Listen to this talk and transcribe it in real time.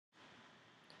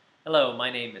Hello, my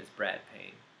name is Brad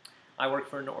Payne. I work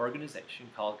for an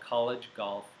organization called College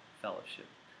Golf Fellowship.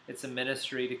 It's a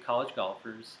ministry to college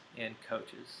golfers and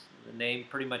coaches. The name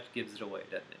pretty much gives it away,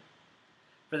 doesn't it?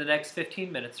 For the next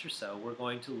 15 minutes or so, we're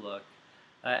going to look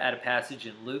at a passage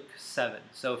in Luke 7.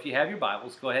 So if you have your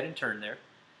Bibles, go ahead and turn there.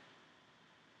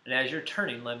 And as you're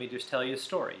turning, let me just tell you a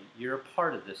story. You're a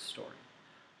part of this story.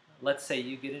 Let's say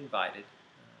you get invited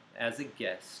as a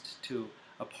guest to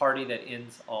a party that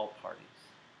ends all parties.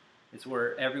 It's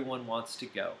where everyone wants to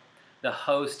go. The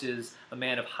host is a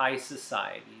man of high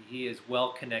society. He is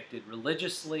well connected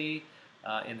religiously,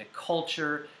 in the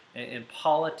culture, in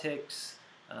politics.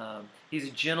 He's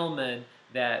a gentleman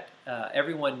that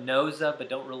everyone knows of, but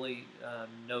don't really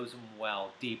knows him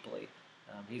well, deeply.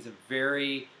 He's a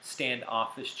very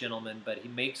standoffish gentleman, but he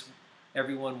makes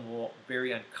everyone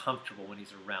very uncomfortable when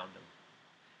he's around him.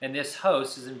 And this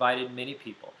host has invited many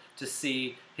people to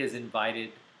see his invited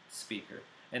speaker.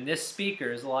 And this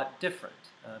speaker is a lot different.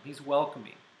 He's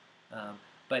welcoming,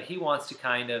 but he wants to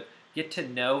kind of get to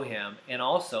know him and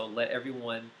also let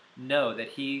everyone know that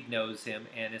he knows him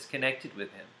and is connected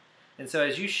with him. And so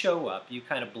as you show up, you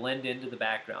kind of blend into the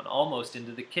background, almost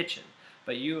into the kitchen,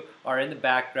 but you are in the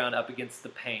background up against the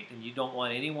paint, and you don't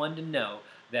want anyone to know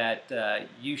that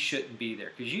you shouldn't be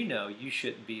there, because you know you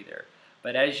shouldn't be there.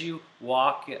 But as you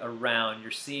walk around,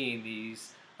 you're seeing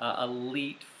these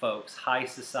elite folks, high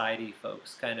society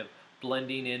folks, kind of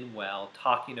blending in well,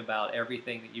 talking about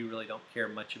everything that you really don't care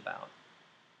much about.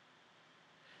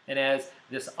 And as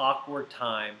this awkward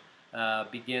time the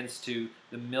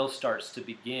meal starts to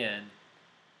begin,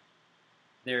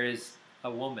 there is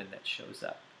a woman that shows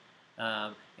up.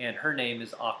 And her name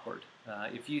is Awkward.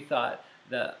 If you thought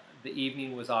the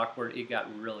evening was awkward, it got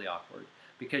really awkward,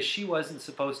 because she wasn't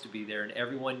supposed to be there, and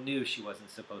everyone knew she wasn't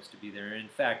supposed to be there. And in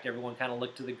fact, everyone kind of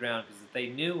looked to the ground, because if they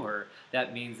knew her,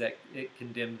 that means that it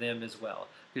condemned them as well,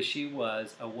 because she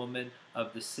was a woman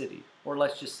of the city, or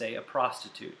let's just say a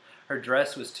prostitute. Her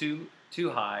dress was too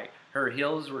high. Her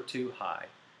heels were too high.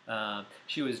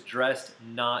 She was dressed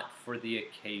not for the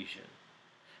occasion.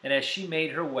 And as she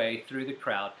made her way through the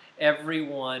crowd,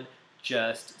 everyone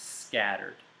just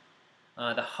scattered.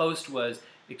 The host was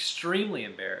extremely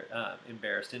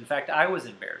embarrassed. In fact, I was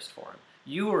embarrassed for him.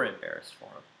 You were embarrassed for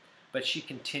him. But she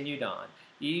continued on,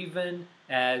 even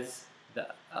as the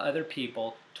other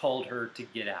people told her to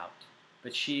get out.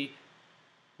 But she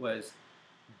was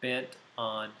bent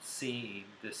on seeing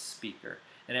this speaker.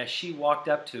 And as she walked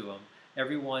up to him,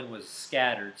 everyone was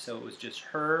scattered, so it was just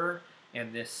her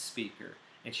and this speaker.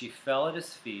 And she fell at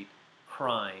his feet,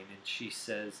 crying, and she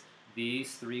says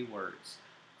these three words: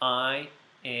 "I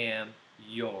am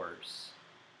yours."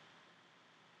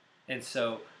 And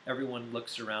so everyone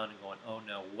looks around and going, oh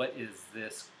no, what is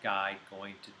this guy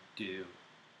going to do?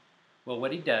 Well,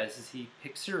 what he does is he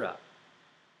picks her up,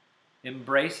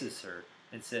 embraces her,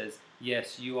 and says,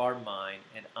 yes, you are mine,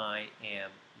 and I am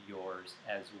yours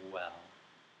as well.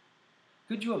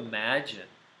 Could you imagine?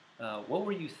 What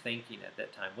were you thinking at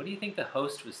that time? What do you think the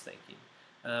host was thinking?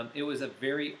 It was a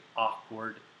very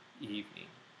awkward evening.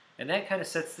 And that kind of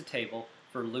sets the table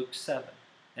for Luke 7.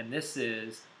 And this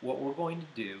is what we're going to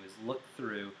do, is look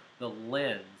through the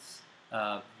lens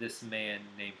of this man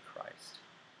named Christ.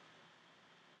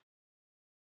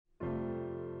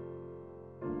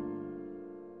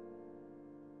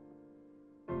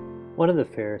 One of the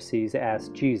Pharisees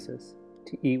asked Jesus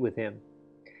to eat with him.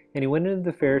 And he went into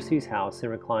the Pharisee's house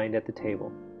and reclined at the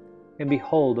table. And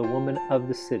behold, a woman of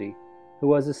the city, who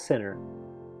was a sinner,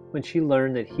 when she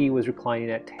learned that he was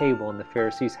reclining at table in the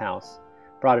Pharisee's house,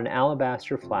 brought an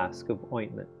alabaster flask of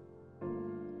ointment.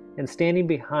 And standing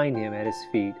behind him at his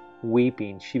feet,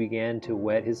 weeping, she began to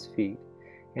wet his feet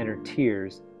and her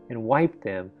tears, and wiped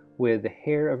them with the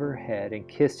hair of her head, and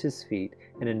kissed his feet,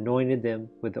 and anointed them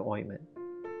with the ointment.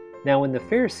 Now when the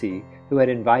Pharisee who had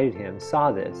invited him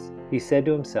saw this, he said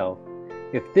to himself,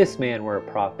 if this man were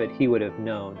a prophet, he would have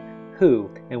known who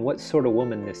and what sort of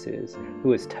woman this is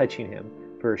who is touching him,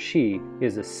 for she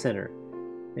is a sinner.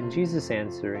 And Jesus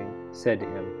answering said to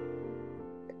him,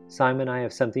 Simon, I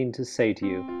have something to say to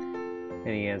you.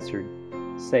 And he answered,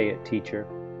 say it, teacher.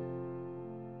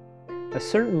 A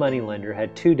certain moneylender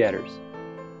had two debtors.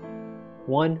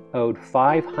 One owed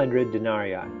 500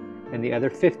 denarii, and the other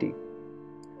 50.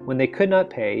 When they could not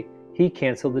pay, he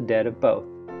canceled the debt of both.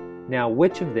 Now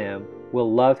which of them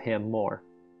will love him more?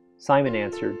 Simon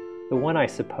answered, the one, I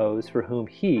suppose, for whom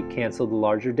he canceled the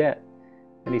larger debt.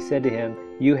 And he said to him,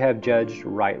 you have judged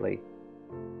rightly.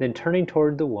 Then turning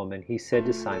toward the woman, he said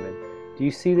to Simon, do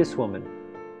you see this woman?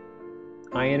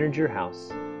 I entered your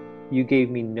house. You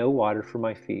gave me no water for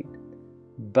my feet,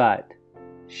 but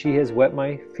she has wet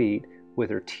my feet with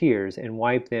her tears and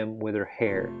wiped them with her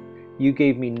hair. You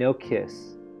gave me no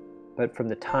kiss, but from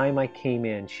the time I came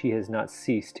in, she has not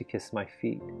ceased to kiss my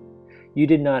feet. You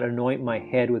did not anoint my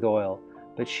head with oil,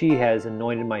 but she has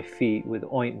anointed my feet with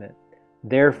ointment.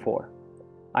 Therefore,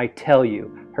 I tell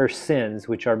you, her sins,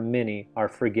 which are many, are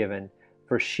forgiven,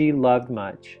 for she loved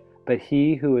much. But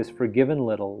he who is forgiven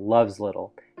little loves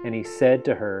little. And he said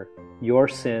to her, Your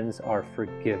sins are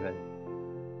forgiven.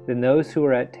 Then those who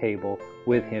were at table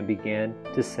with him began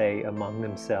to say among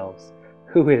themselves,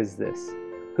 Who is this,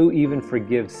 who even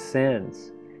forgives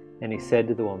sins? And he said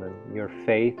to the woman, Your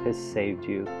faith has saved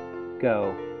you.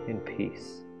 Go in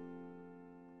peace.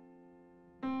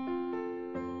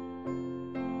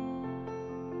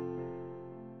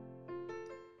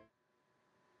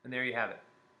 And there you have it.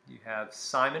 You have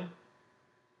Simon,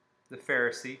 the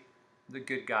Pharisee, the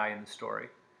good guy in the story.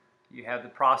 You have the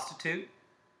prostitute,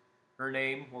 her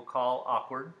name we'll call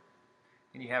awkward,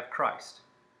 and you have Christ.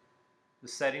 The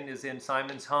setting is in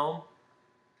Simon's home,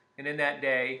 and in that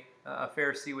day, a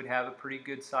Pharisee would have a pretty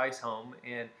good-sized home,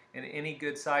 and in any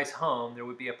good-sized home, there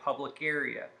would be a public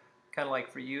area. Kind of like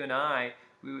for you and I,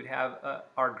 we would have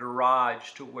our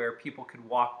garage to where people could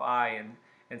walk by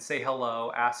and say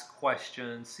hello, ask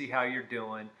questions, see how you're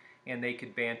doing, and they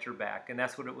could banter back. And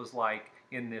that's what it was like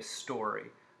in this story.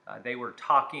 They were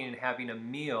talking and having a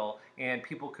meal, and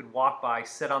people could walk by,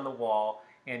 sit on the wall,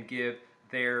 and give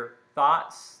their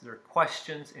thoughts, their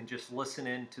questions, and just listen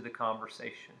in to the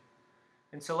conversation.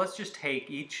 And so let's just take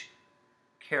each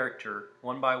character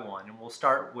one by one, and we'll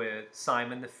start with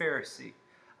Simon the Pharisee.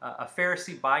 A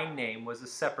Pharisee by name was a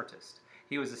separatist.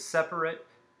 He was a separate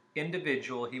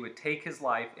individual. He would take his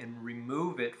life and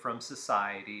remove it from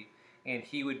society, and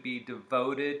he would be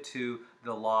devoted to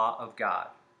the law of God.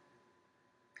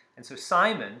 And so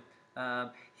Simon,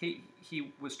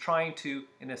 he was trying to,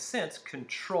 in a sense,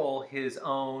 control his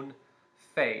own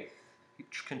faith,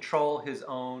 control his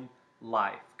own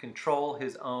life, control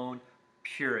his own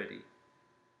purity.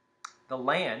 The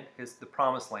land, the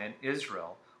promised land,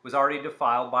 Israel, was already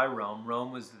defiled by Rome.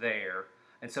 Rome was there,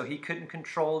 and so he couldn't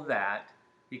control that.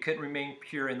 He couldn't remain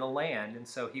pure in the land, and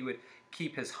so he would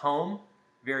keep his home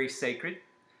very sacred,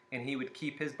 and he would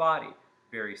keep his body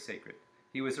very sacred.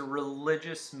 He was a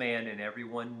religious man, and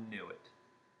everyone knew it.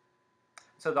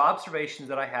 So the observations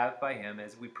that I have by him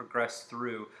as we progress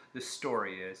through the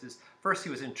story is first, he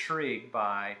was intrigued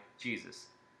by Jesus.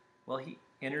 Well, he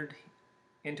entered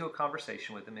into a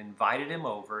conversation with him, invited him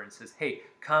over, and says, hey,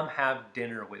 come have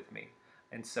dinner with me.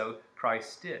 And so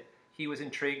Christ did. He was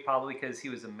intrigued probably because he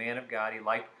was a man of God. He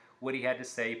liked what he had to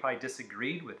say. He probably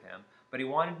disagreed with him, but he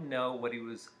wanted to know what he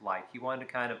was like. He wanted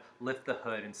to kind of lift the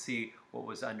hood and see what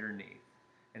was underneath.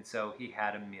 And so he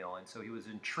had a meal. And so he was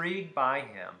intrigued by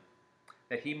him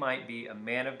that he might be a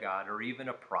man of God or even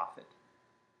a prophet.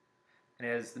 And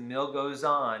as the meal goes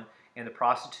on and the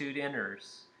prostitute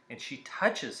enters and she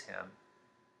touches him,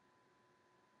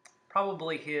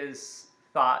 probably his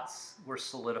thoughts were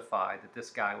solidified that this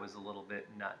guy was a little bit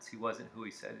nuts. He wasn't who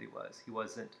he said he was. He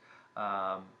wasn't,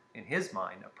 in his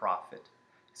mind, a prophet.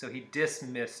 So he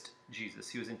dismissed Jesus.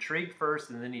 He was intrigued first,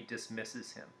 and then he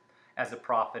dismisses him as a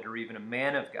prophet or even a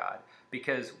man of God.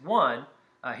 Because one,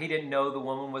 he didn't know the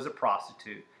woman was a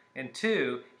prostitute. And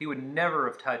two, he would never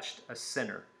have touched a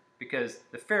sinner because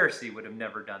the Pharisee would have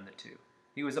never done the two.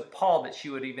 He was appalled that she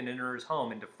would even enter his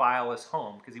home and defile his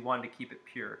home because he wanted to keep it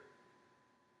pure.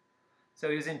 So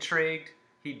he was intrigued.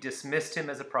 He dismissed him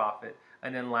as a prophet.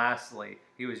 And then lastly,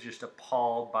 he was just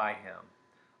appalled by him.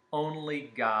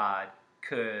 Only God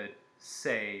could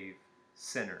save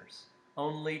sinners.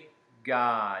 Only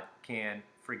God can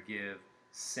forgive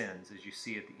sins, as you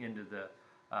see at the end of the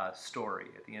story,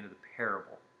 at the end of the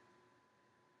parable.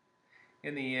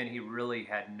 In the end, he really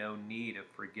had no need of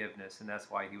forgiveness, and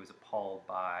that's why he was appalled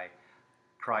by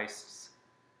Christ's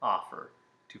offer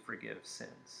to forgive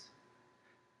sins.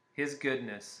 His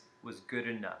goodness was good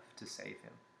enough to save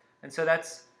him. And so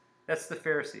that's the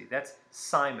Pharisee. That's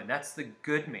Simon. That's the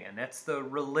good man. That's the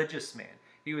religious man.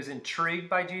 He was intrigued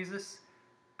by Jesus,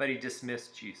 but he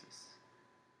dismissed Jesus.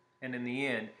 And in the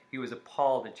end, he was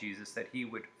appalled at Jesus that he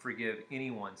would forgive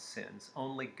anyone's sins.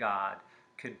 Only God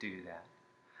could do that.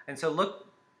 And so look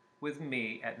with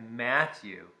me at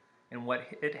Matthew and what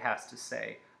it has to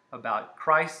say about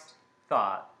Christ's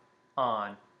thought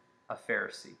on a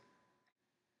Pharisee.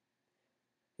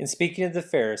 In speaking of the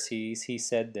Pharisees, he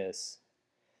said this,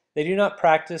 "They do not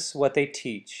practice what they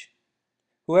teach.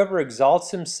 Whoever exalts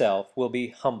himself will be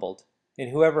humbled, and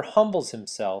whoever humbles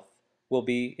himself will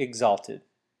be exalted."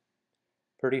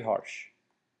 Pretty harsh.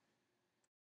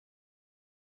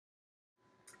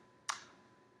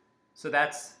 So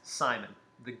that's Simon,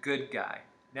 the good guy.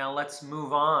 Now let's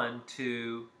move on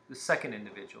to the second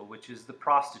individual, which is the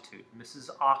prostitute, Mrs.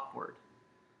 Awkward.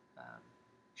 Um,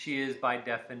 she is, by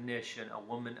definition, a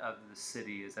woman of the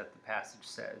city, as that the passage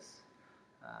says.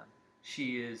 Um,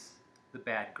 she is the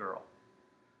bad girl.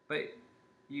 But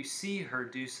you see her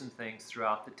do some things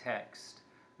throughout the text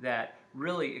that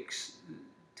really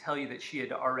tell you that she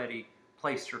had already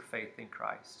placed her faith in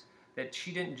Christ. That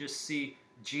she didn't just see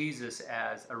Jesus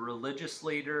as a religious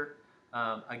leader,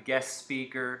 a guest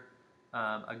speaker,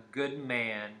 a good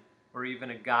man, or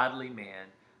even a godly man,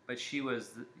 but he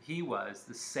was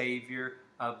the Savior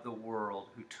of the world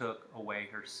who took away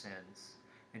her sins.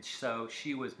 And so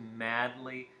she was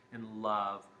madly in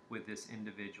love with this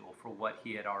individual for what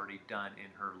he had already done in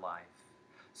her life.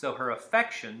 So her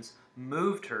affections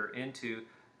moved her into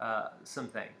some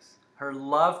things. Her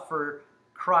love for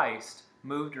Christ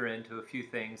moved her into a few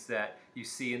things that you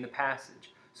see in the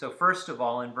passage. So first of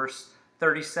all, in verse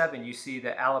 37, you see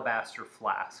the alabaster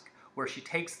flask, where she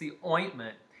takes the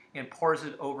ointment and pours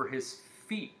it over his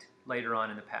feet later on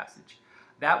in the passage.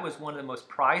 That was one of the most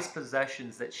prized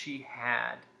possessions that she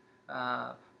had,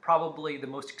 probably the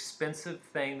most expensive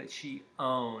thing that she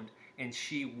owned, and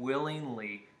she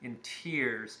willingly, in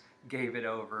tears, gave it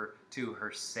over to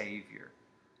her Savior.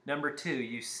 Number two,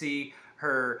 you see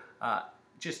her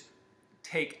just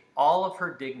take all of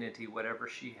her dignity, whatever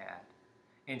she had,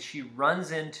 and she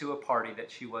runs into a party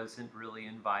that she wasn't really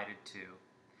invited to.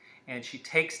 And she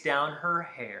takes down her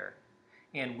hair,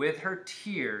 and with her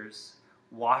tears,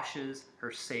 washes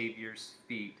her Savior's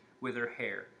feet with her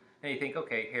hair. And you think,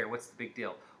 okay, hair, what's the big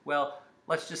deal? Well,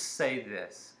 let's just say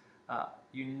this.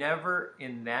 You never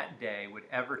in that day would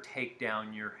ever take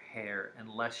down your hair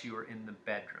unless you were in the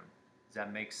bedroom. Does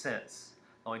that make sense?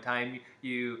 The only time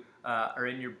you are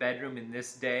in your bedroom in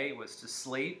this day was to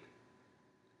sleep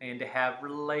and to have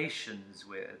relations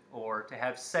with, or to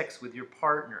have sex with your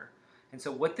partner. And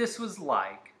so what this was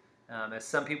like, as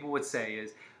some people would say,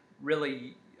 is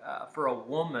really for a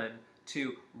woman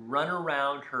to run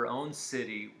around her own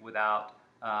city without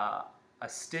a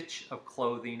stitch of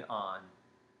clothing on.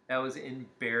 That was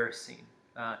embarrassing.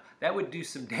 That would do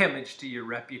some damage to your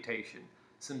reputation,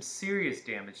 some serious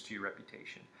damage to your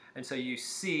reputation. And so you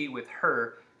see with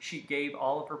her, she gave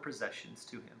all of her possessions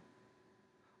to him.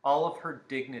 All of her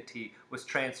dignity was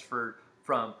transferred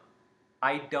from,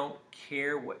 I don't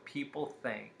care what people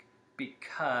think,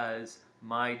 because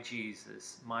my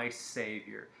Jesus, my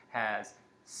Savior, has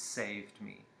saved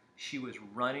me. She was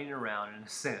running around, in a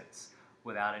sense,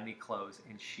 without any clothes,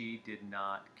 and she did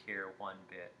not care one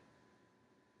bit.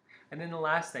 And then the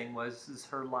last thing is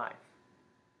her life.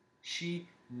 She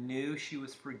knew she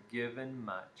was forgiven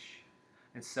much,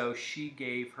 and so she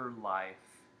gave her life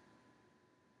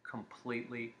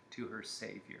completely to her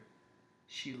Savior.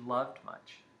 She loved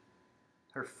much.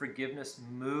 Her forgiveness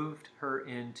moved her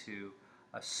into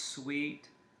a sweet,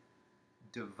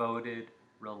 devoted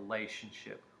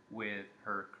relationship with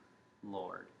her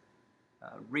Lord.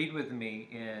 Read with me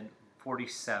in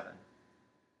 47.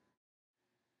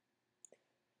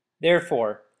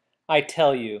 Therefore, I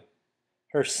tell you,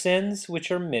 her sins,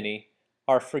 which are many,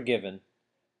 are forgiven,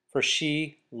 for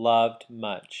she loved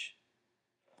much.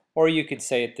 Or you could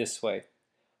say it this way.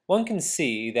 One can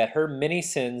see that her many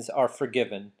sins are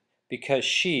forgiven because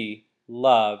she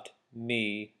loved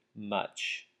me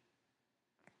much.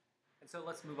 And so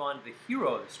let's move on to the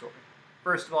hero of the story.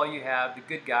 First of all, you have the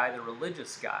good guy, the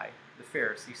religious guy, the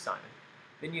Pharisee, Simon.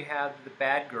 Then you have the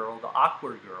bad girl, the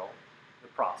awkward girl, the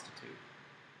prostitute.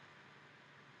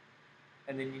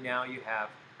 And then now you have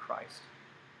Christ.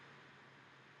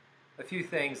 A few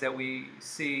things that we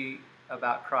see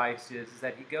about Christ is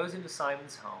that he goes into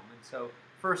Simon's home. And so,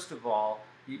 first of all,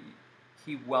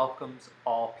 he welcomes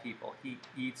all people. He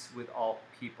eats with all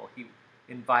people. He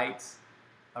invites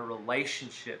a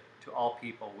relationship to all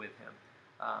people with him.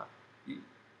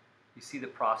 You see the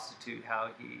prostitute, how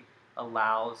he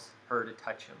allows her to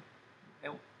touch him.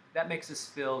 And that makes us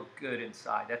feel good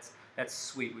inside. That's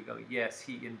sweet. We go, yes,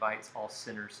 he invites all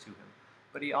sinners to him.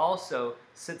 But he also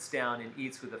sits down and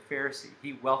eats with a Pharisee.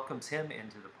 He welcomes him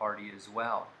into the party as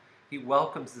well. He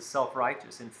welcomes the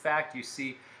self-righteous. In fact, you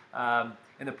see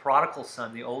in the prodigal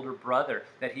son, the older brother,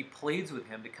 that he pleads with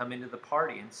him to come into the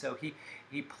party. And so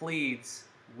he pleads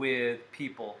with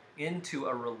people into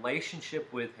a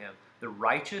relationship with him, the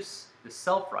righteous, the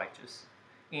self-righteous,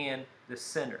 and the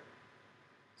sinner.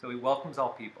 So he welcomes all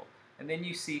people. And then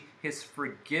you see his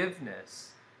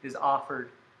forgiveness is offered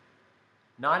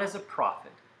not as a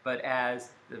prophet, but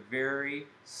as the very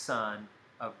Son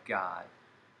of God.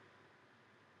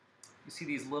 You see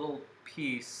these little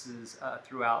pieces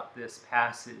throughout this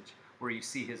passage where you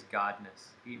see his godness.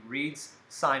 He reads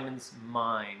Simon's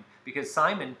mind because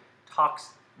Simon talks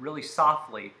really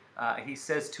softly. He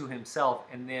says to himself,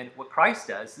 and then what Christ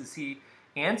does is he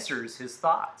answers his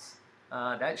thoughts.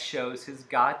 That shows his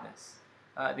godness.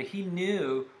 That he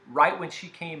knew right when she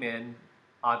came in,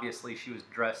 obviously she was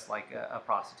dressed like a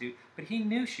prostitute, but he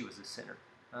knew she was a sinner.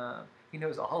 He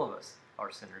knows all of us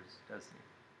are sinners, doesn't he?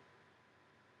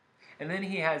 And then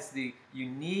he has the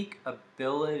unique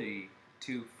ability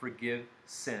to forgive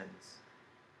sins.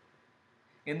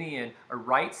 In the end, a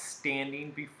right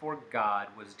standing before God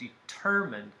was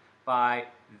determined by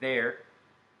their,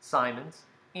 Simon's,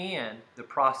 and the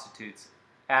prostitute's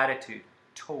attitude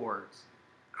towards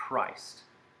Christ.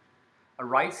 A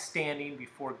right standing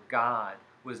before God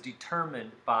was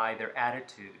determined by their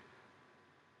attitude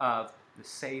of the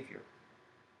Savior,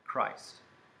 Christ.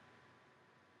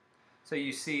 So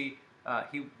you see,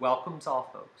 he welcomes all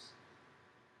folks.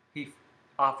 He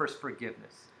offers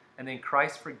forgiveness. And then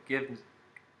Christ's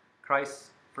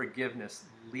forgiveness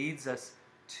leads us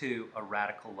to a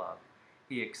radical love.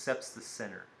 He accepts the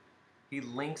sinner. He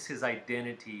links his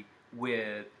identity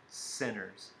with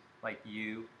sinners like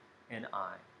you and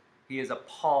I. He is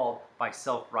appalled by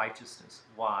self-righteousness.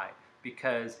 Why?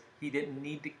 Because he didn't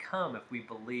need to come if we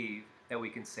believe that we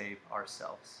can save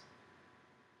ourselves.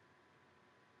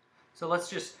 So let's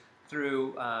just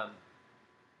through an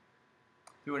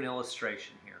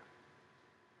illustration here.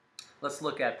 Let's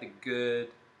look at the good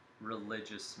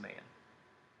religious man.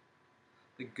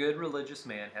 The good religious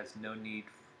man has no need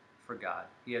for God.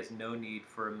 He has no need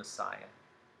for a Messiah.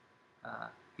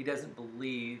 He doesn't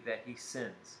believe that he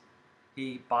sins.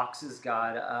 He boxes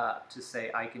God up to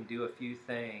say, I can do a few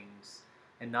things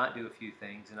and not do a few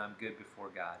things, and I'm good before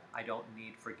God. I don't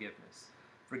need forgiveness.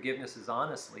 Forgiveness is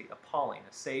honestly appalling.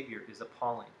 A Savior is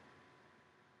appalling.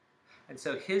 And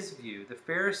so his view, the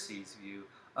Pharisees' view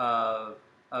of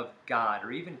God,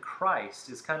 or even Christ,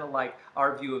 is kind of like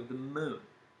our view of the moon.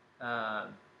 I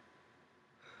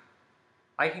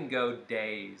can go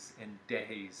days and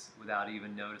days without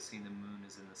even noticing the moon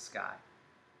is in the sky.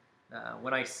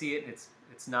 When I see it and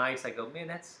it's nice, I go, man,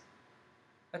 that's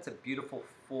a beautiful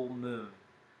full moon.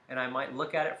 And I might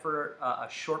look at it for a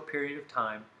short period of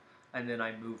time, and then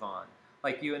I move on.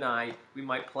 Like you and I, we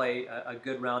might play a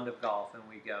good round of golf, and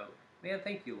we go, man,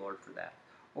 thank you, Lord, for that.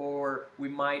 Or we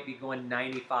might be going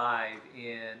 95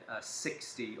 in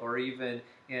 60, or even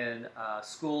in a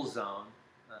school zone.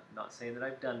 Not saying that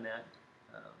I've done that.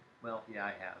 Well, yeah,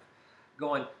 I have.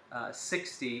 Going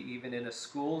 60 even in a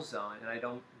school zone, and I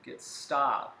don't get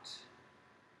stopped.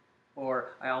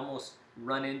 Or I almost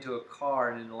run into a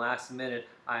car, and in the last minute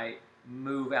I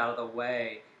move out of the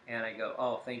way, and I go,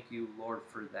 oh, thank you, Lord,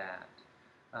 for that.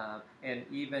 And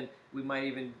even we might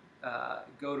even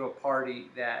go to a party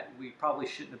that we probably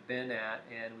shouldn't have been at,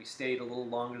 and we stayed a little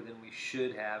longer than we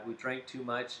should have. We drank too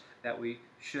much that we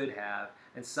should have,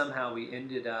 and somehow we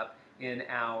ended up in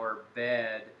our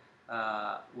bed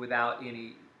without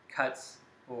any cuts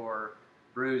or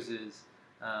bruises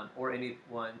or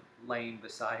anyone laying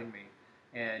beside me.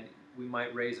 And we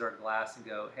might raise our glass and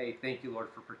go, hey, thank you, Lord,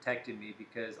 for protecting me,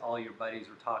 because all your buddies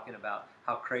were talking about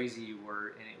how crazy you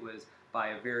were, and it was by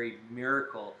a very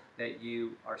miracle that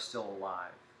you are still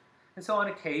alive. And so on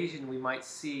occasion, we might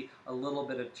see a little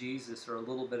bit of Jesus or a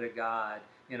little bit of God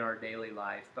in our daily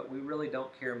life, but we really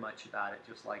don't care much about it,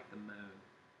 just like the moon.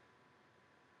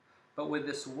 But with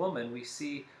this woman, we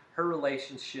see her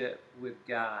relationship with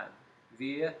God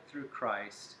through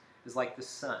Christ is like the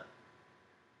sun.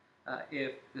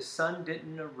 If the sun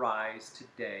didn't arise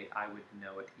today, I would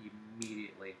know it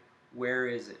immediately. Where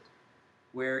is it?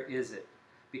 Where is it?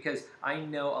 Because I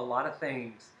know a lot of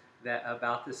things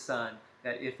about the sun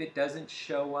that if it doesn't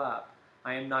show up,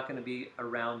 I am not going to be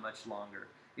around much longer.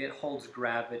 It holds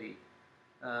gravity.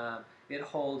 It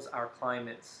holds our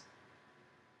climates.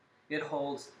 It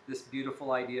holds this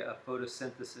beautiful idea of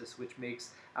photosynthesis, which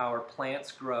makes our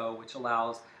plants grow, which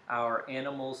allows our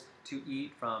animals to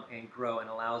eat from and grow, and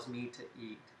allows me to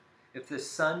eat. If the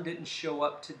sun didn't show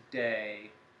up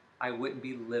today, I wouldn't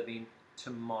be living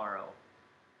tomorrow.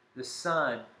 The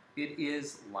sun, it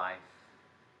is life.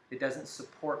 It doesn't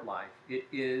support life. It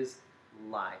is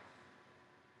life.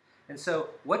 And so,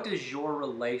 what does your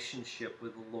relationship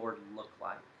with the Lord look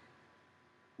like?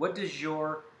 What does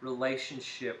your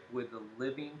relationship with the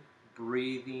living,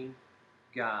 breathing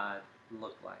God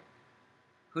look like?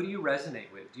 Who do you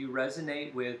resonate with? Do you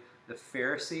resonate with the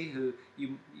Pharisee who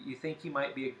you think he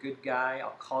might be a good guy?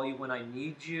 I'll call you when I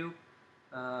need you.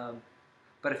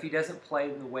 But if he doesn't play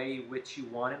in the way in which you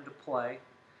want him to play,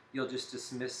 you'll just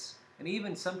dismiss. And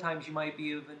even sometimes you might be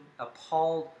even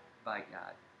appalled by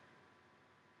God.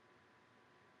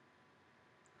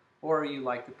 Or are you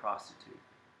like the prostitute,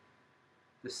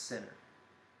 the sinner,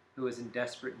 who is in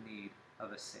desperate need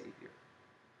of a Savior?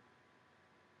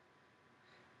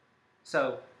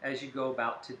 So, as you go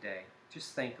about today,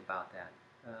 just think about that.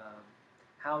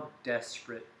 How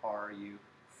desperate are you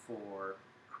for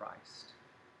Christ?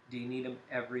 Do you need Him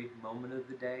every moment of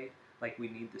the day, like we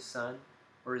need the sun?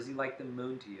 Or is He like the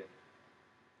moon to you?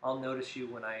 I'll notice you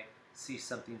when I see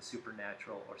something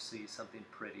supernatural or see something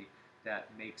pretty that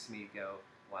makes me go,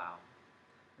 wow.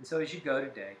 And so as you go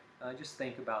today, just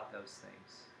think about those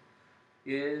things.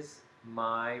 Is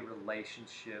my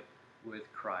relationship with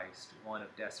Christ one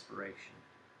of desperation,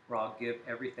 where I'll give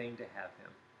everything to have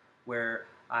Him, where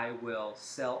I will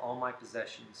sell all my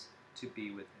possessions to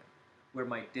be with Him, where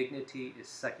my dignity is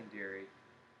secondary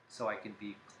so I can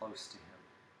be close to Him,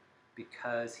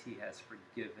 because He has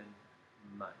forgiven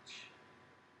much.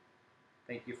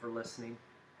 Thank you for listening.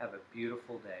 Have a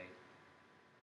beautiful day.